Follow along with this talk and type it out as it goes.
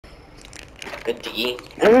Good D.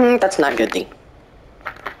 That's not good D.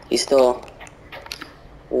 He's still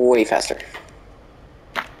way faster.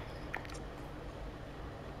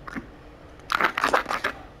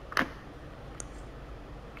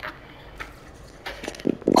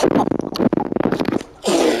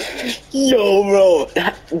 Yo, bro,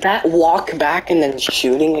 that walk back and then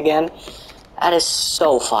shooting again, that is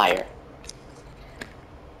so fire.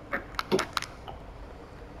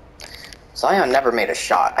 Zion never made a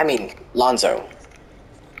shot. I mean, Lonzo.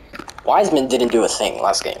 Wiseman didn't do a thing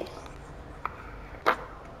last game.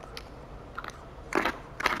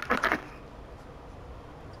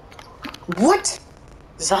 What?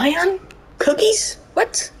 Zion? Cookies?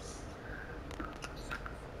 What?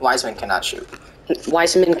 Wiseman cannot shoot.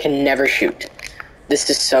 Wiseman can never shoot. This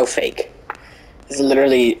is so fake. This is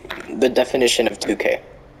literally the definition of 2K.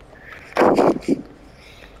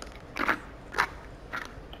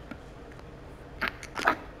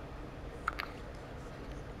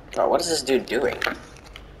 Oh, what is this dude doing?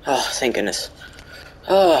 Oh, thank goodness.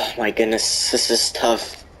 Oh, my goodness. This is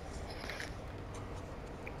tough.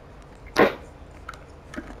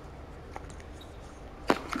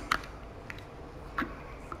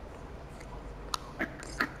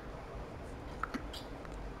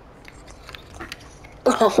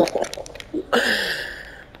 Oh,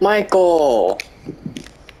 Michael.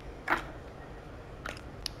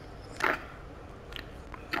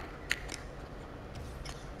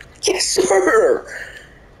 Yes, sir.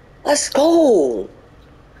 Let's go.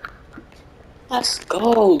 Let's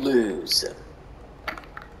go, lose.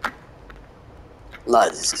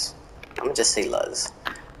 Luz. I'm gonna just say Luz.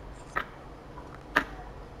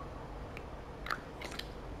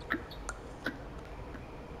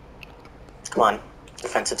 Come on.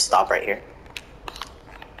 Defensive stop right here.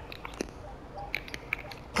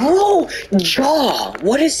 Bro, Jaw,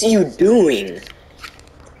 what is you doing?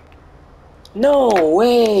 No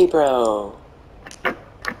way, bro.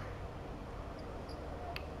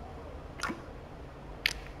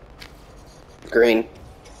 Green.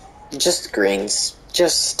 Just greens.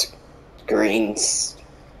 Just greens.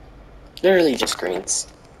 Literally just greens.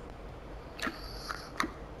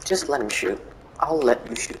 Just let him shoot. I'll let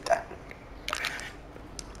you shoot that.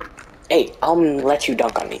 Hey, I'll let you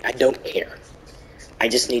dunk on me. I don't care. I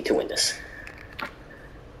just need to win this.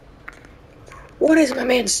 What is my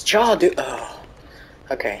man's Jaw do? Oh.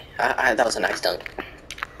 Okay, that was a nice dunk.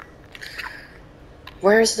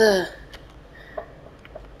 Where's the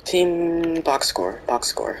team box score? Box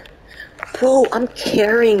score. Bro, I'm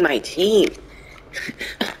carrying my team.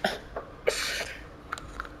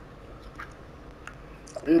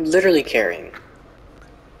 I'm literally carrying.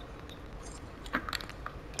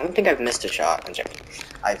 I don't think I've missed a shot. I'm joking.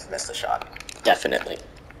 I've missed a shot. Definitely.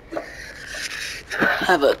 I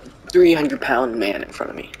have a 300-pound man in front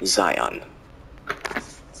of me. Zion.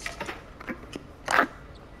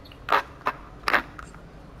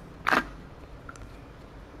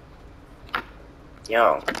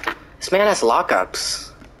 Yo, this man has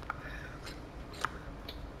lockups.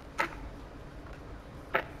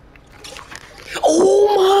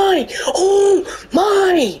 Oh my! Oh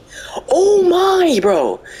my! Oh my,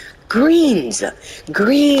 bro! Greens!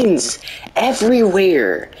 Greens!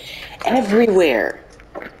 Everywhere! Everywhere!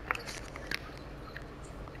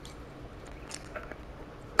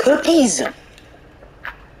 Cookies!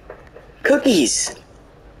 Cookies!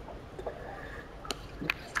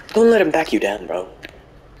 Don't let him back you down, bro.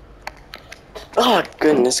 Oh,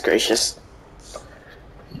 goodness gracious.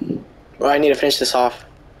 Well, I need to finish this off.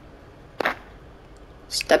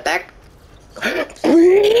 Step back.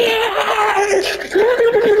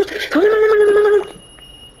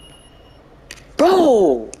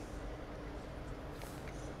 Bro!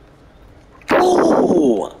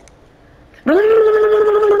 Bro!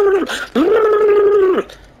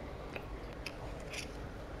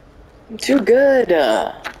 I'm too good.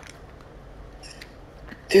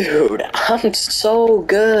 Dude, I'm so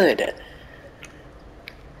good.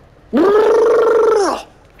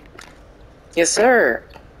 Yes, sir.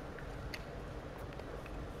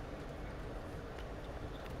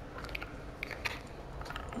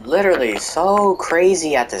 Literally so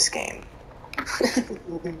crazy at this game.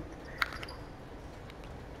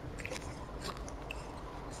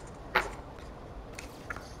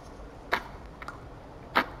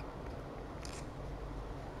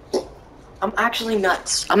 I'm actually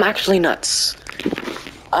nuts. I'm actually nuts.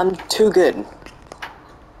 I'm too good.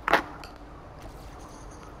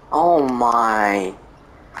 Oh my.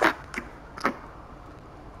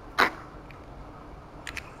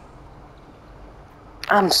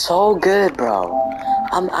 I'm so good, bro.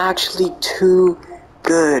 I'm actually too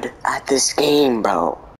good at this game, bro.